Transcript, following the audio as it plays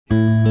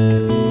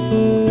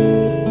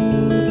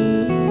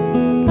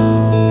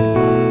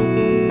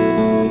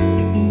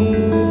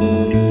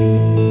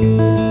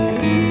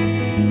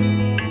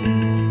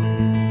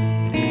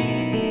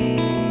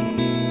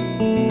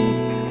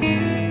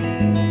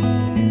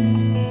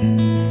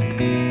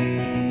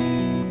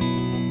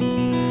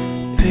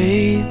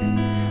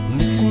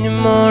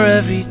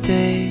every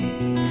day.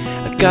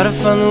 I gotta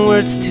find the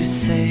words to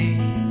say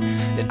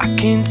that I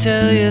can't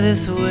tell you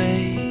this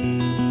way.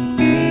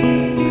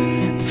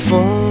 The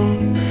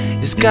phone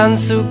has gotten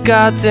so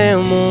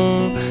goddamn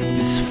old.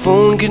 This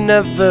phone can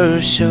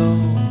never show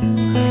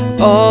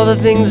all the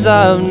things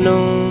I've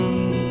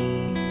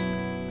known.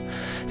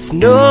 So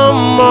no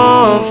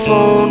more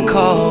phone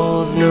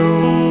calls, no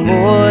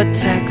more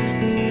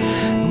texts,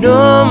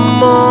 no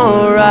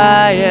more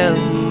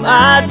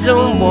I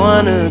don't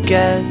wanna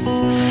guess.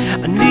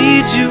 I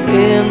need you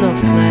in the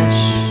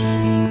flesh,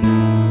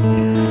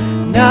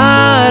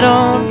 not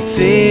on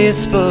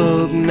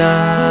Facebook,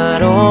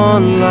 not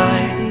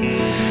online.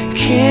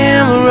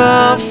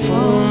 Camera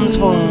phones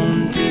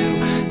won't do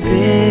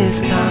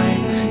this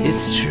time,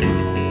 it's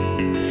true.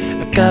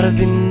 I gotta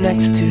be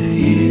next to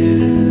you.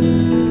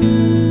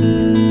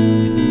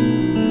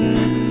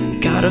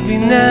 Gotta be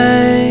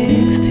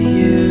next to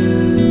you.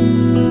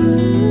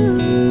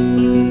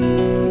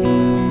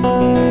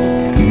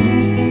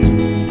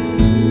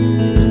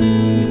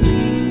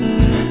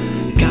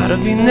 Gotta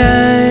be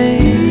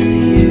next to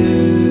you.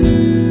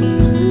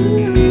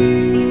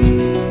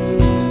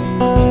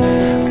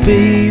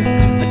 Babe,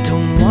 I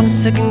don't wanna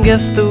second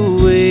guess the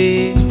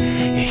way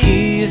I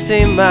hear you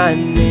say my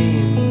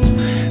name.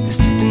 This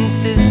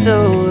distance is so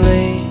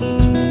lame.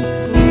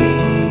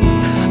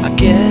 I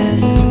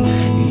guess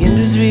the end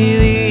is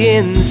really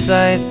in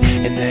sight,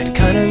 and that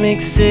kinda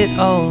makes it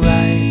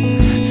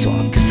alright. So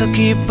I guess I'll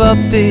keep up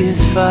this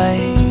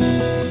fight.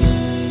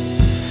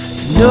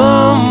 So no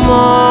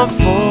more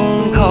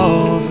phone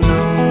calls,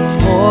 no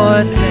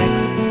more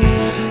texts,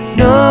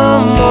 no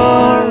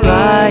more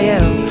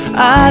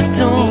I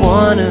don't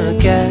wanna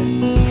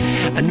guess.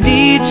 I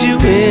need you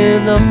in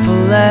the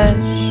flesh,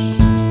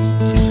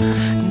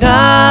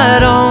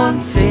 not on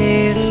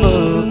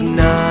Facebook,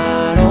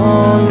 not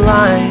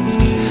online.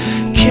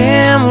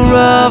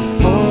 Camera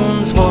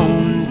phones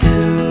won't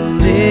do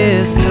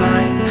this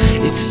time,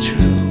 it's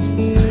true.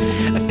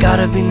 I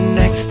gotta be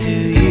next to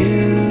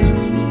you,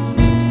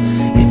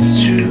 it's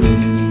true.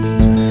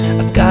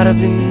 I gotta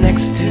be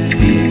next to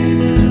you.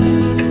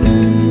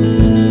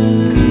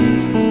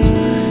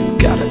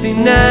 Gotta be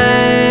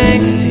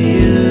next to you.